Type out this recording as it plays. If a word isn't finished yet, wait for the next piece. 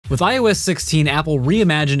With iOS 16, Apple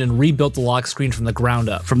reimagined and rebuilt the lock screen from the ground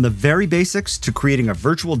up. From the very basics to creating a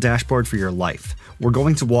virtual dashboard for your life, we're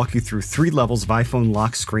going to walk you through 3 levels of iPhone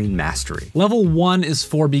lock screen mastery. Level 1 is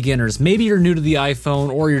for beginners. Maybe you're new to the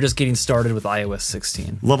iPhone or you're just getting started with iOS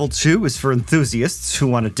 16. Level 2 is for enthusiasts who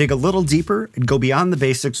want to dig a little deeper and go beyond the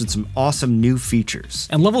basics with some awesome new features.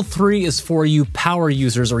 And level 3 is for you power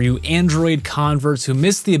users or you Android converts who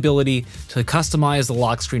miss the ability to customize the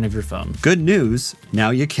lock screen of your phone. Good news,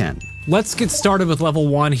 now you can. Let's get started with level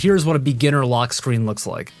 1. Here's what a beginner lock screen looks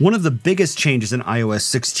like. One of the biggest changes in iOS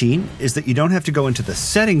 16 is that you don't have to go into the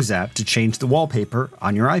Settings app to change the wallpaper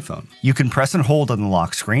on your iPhone. You can press and hold on the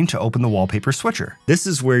lock screen to open the wallpaper switcher. This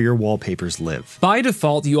is where your wallpapers live. By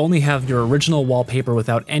default, you only have your original wallpaper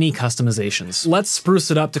without any customizations. Let's spruce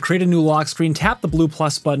it up. To create a new lock screen, tap the blue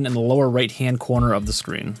plus button in the lower right-hand corner of the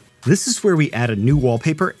screen. This is where we add a new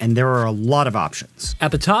wallpaper, and there are a lot of options.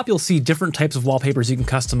 At the top, you'll see different types of wallpapers you can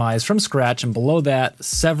customize from scratch, and below that,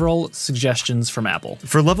 several suggestions from Apple.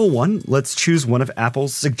 For level 1, let's choose one of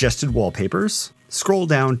Apple's suggested wallpapers. Scroll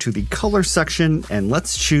down to the color section and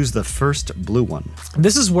let's choose the first blue one.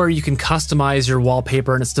 This is where you can customize your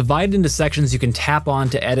wallpaper and it's divided into sections you can tap on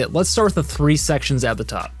to edit. Let's start with the 3 sections at the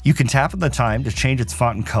top. You can tap on the time to change its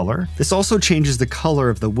font and color. This also changes the color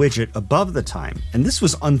of the widget above the time, and this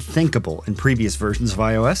was unthinkable in previous versions of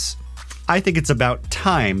iOS. I think it's about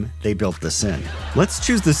time they built this in. Let's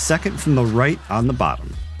choose the second from the right on the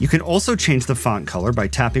bottom. You can also change the font color by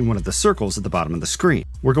tapping one of the circles at the bottom of the screen.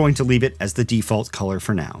 We're going to leave it as the default color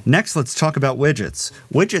for now. Next, let's talk about widgets.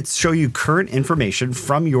 Widgets show you current information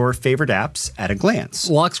from your favorite apps at a glance.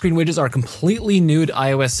 Lock screen widgets are completely new to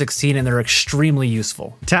iOS 16 and they're extremely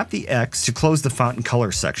useful. Tap the X to close the font and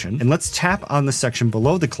color section, and let's tap on the section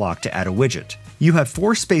below the clock to add a widget. You have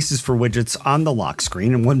 4 spaces for widgets on the lock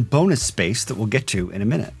screen and 1 bonus space that we'll get to in a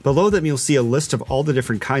minute. Below them, you'll see a list of all the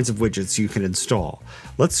different kinds of widgets you can install.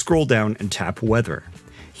 Let's scroll down and tap Weather.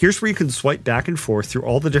 Here's where you can swipe back and forth through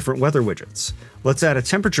all the different weather widgets. Let's add a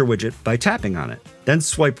temperature widget by tapping on it. Then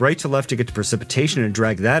swipe right to left to get to precipitation and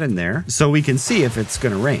drag that in there so we can see if it's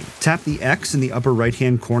going to rain. Tap the X in the upper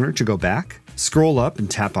right-hand corner to go back. Scroll up and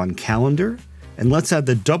tap on Calendar. And let's add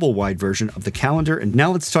the double wide version of the calendar, and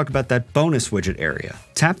now let's talk about that bonus widget area.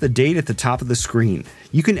 Tap the date at the top of the screen.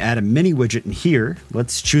 You can add a mini widget in here.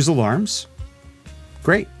 Let's choose alarms.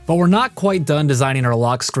 Great. But we're not quite done designing our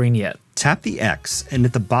lock screen yet. Tap the X, and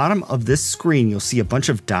at the bottom of this screen, you'll see a bunch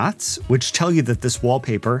of dots, which tell you that this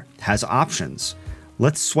wallpaper has options.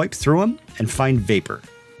 Let's swipe through them and find Vapor.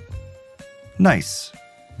 Nice.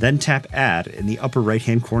 Then tap Add in the upper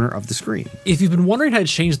right-hand corner of the screen. If you've been wondering how to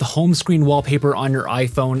change the home screen wallpaper on your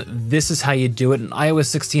iPhone, this is how you do it, and iOS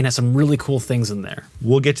 16 has some really cool things in there.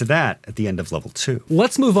 We'll get to that at the end of level 2.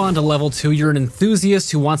 Let's move on to level 2. You're an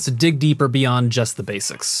enthusiast who wants to dig deeper beyond just the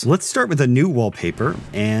basics. Let's start with a new wallpaper,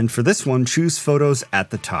 and for this one, choose Photos at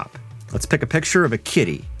the top. Let's pick a picture of a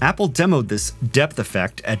kitty. Apple demoed this depth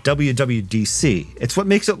effect at WWDC. It's what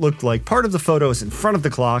makes it look like part of the photo is in front of the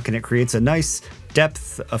clock, and it creates a nice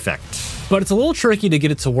depth effect. But it's a little tricky to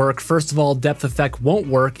get it to work. First of all, depth effect won't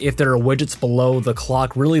work if there are widgets below the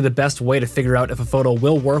clock. Really, the best way to figure out if a photo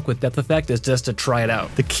will work with depth effect is just to try it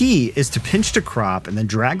out. The key is to pinch to crop and then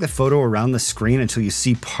drag the photo around the screen until you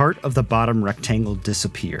see part of the bottom rectangle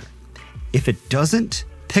disappear. If it doesn't,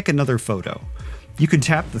 pick another photo. You can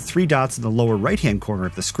tap the 3 dots in the lower right-hand corner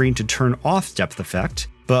of the screen to turn off depth effect,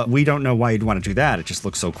 but we don't know why you'd want to do that, it just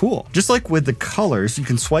looks so cool. Just like with the colors, you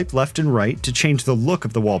can swipe left and right to change the look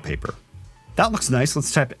of the wallpaper. That looks nice.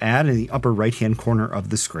 Let's tap Add in the upper right-hand corner of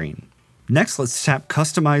the screen. Next, let's tap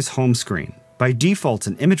Customize Home Screen. By default,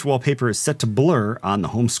 an image wallpaper is set to blur on the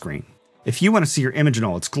home screen. If you want to see your image in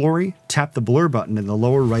all its glory, tap the blur button in the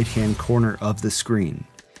lower right-hand corner of the screen.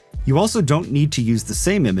 You also don't need to use the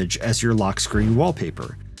same image as your lock screen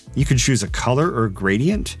wallpaper. You can choose a color or a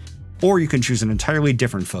gradient, or you can choose an entirely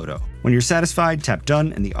different photo. When you're satisfied, tap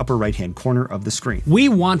Done in the upper right-hand corner of the screen. We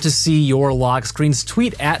want to see your lock screens.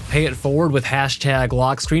 Tweet at @PayItForward with hashtag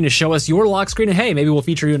lock screen to show us your lock screen, and hey, maybe we'll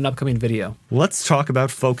feature you in an upcoming video. Let's talk about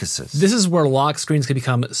focuses. This is where lock screens can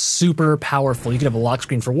become super powerful. You can have a lock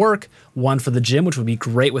screen for work, one for the gym, which would be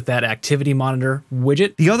great with that activity monitor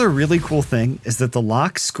widget. The other really cool thing is that the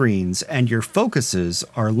lock screens and your focuses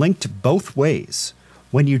are linked both ways.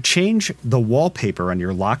 When you change the wallpaper on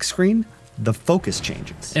your lock screen, the focus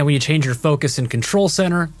changes. And when you change your focus in Control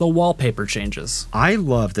Center, the wallpaper changes. I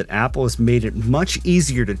love that Apple has made it much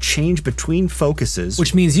easier to change between focuses,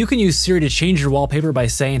 which means you can use Siri to change your wallpaper by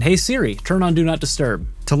saying, "Hey Siri, turn on Do Not Disturb."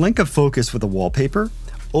 To link a focus with a wallpaper,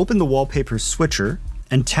 open the wallpaper switcher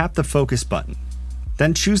and tap the focus button.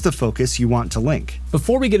 Then choose the focus you want to link.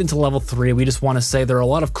 Before we get into level 3, we just want to say there are a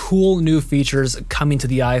lot of cool new features coming to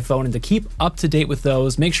the iPhone, and to keep up to date with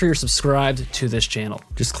those, make sure you're subscribed to this channel.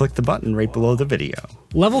 Just click the button right below the video.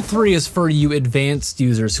 Level 3 is for you advanced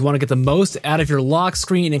users who want to get the most out of your lock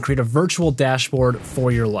screen and create a virtual dashboard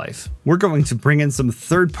for your life. We're going to bring in some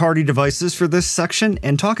third-party devices for this section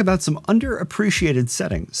and talk about some underappreciated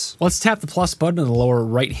settings. Let's tap the plus button in the lower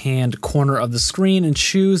right-hand corner of the screen and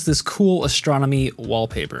choose this cool astronomy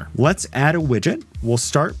wallpaper. Let's add a widget. We'll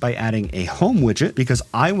start by adding a home widget because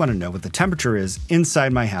I want to know what the temperature is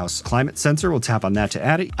inside my house. Climate sensor, we'll tap on that to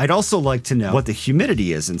add it. I'd also like to know what the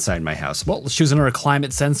humidity is inside my house. Well, let's choose another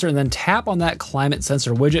climate sensor and then tap on that climate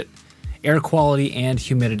sensor widget. Air quality and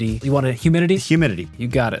humidity. You want a humidity? Humidity. You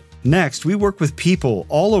got it. Next, we work with people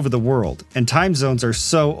all over the world, and time zones are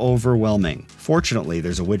so overwhelming. Fortunately,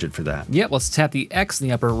 there's a widget for that. Yep, let's tap the X in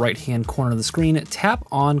the upper right-hand corner of the screen. Tap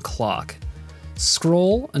on clock.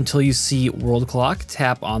 Scroll until you see world clock.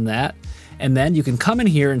 Tap on that. And then you can come in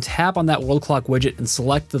here and tap on that world clock widget and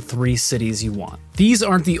select the 3 cities you want. These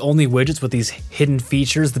aren't the only widgets with these hidden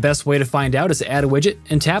features. The best way to find out is to add a widget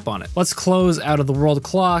and tap on it. Let's close out of the world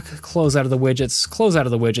clock, close out of the widgets, close out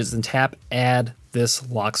of the widgets, and tap add this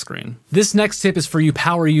lock screen. This next tip is for you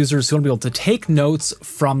power users who want to be able to take notes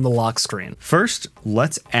from the lock screen. First,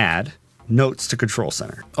 let's add notes to Control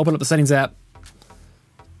Center. Open up the settings app,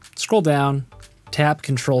 scroll down, tap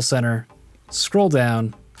Control Center, scroll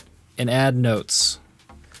down, and add notes.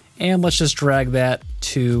 And let's just drag that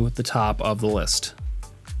to the top of the list.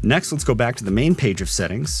 Next, let's go back to the main page of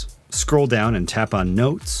settings, scroll down and tap on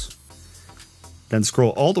notes, then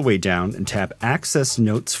scroll all the way down and tap access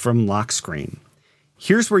notes from lock screen.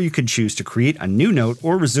 Here's where you can choose to create a new note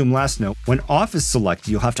or resume last note. When off is selected,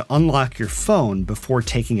 you'll have to unlock your phone before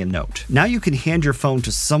taking a note. Now you can hand your phone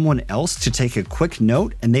to someone else to take a quick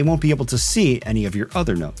note and they won't be able to see any of your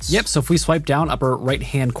other notes. Yep, so if we swipe down upper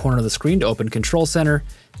right-hand corner of the screen to open Control Center,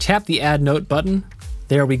 tap the Add Note button.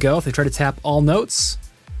 There we go. If they try to tap all notes,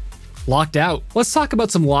 locked out. Let's talk about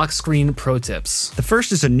some lock screen pro tips. The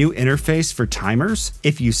first is a new interface for timers.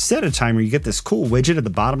 If you set a timer, you get this cool widget at the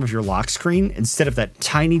bottom of your lock screen instead of that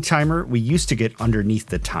tiny timer we used to get underneath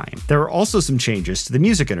the time. There are also some changes to the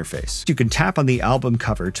music interface. You can tap on the album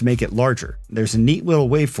cover to make it larger. There's a neat little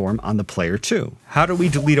waveform on the player too. How do we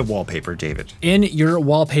delete a wallpaper, David? In your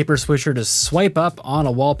wallpaper switcher, just swipe up on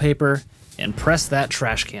a wallpaper and press that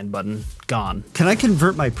trash can button. Gone. Can I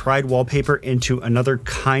convert my Pride wallpaper into another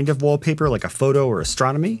kind of wallpaper like a photo or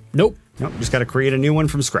astronomy? Nope. Nope, just gotta create a new one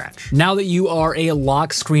from scratch. Now that you are a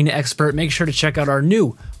lock screen expert, make sure to check out our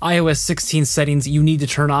new iOS 16 settings you need to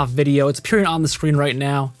turn off video. It's appearing on the screen right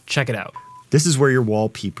now. Check it out. This is where your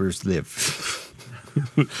wallpapers live.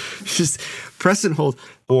 Just press and hold,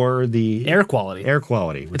 or the Air quality. Air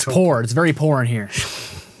quality. It's poor. It's very poor in here.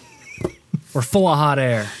 We're full of hot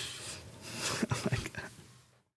air.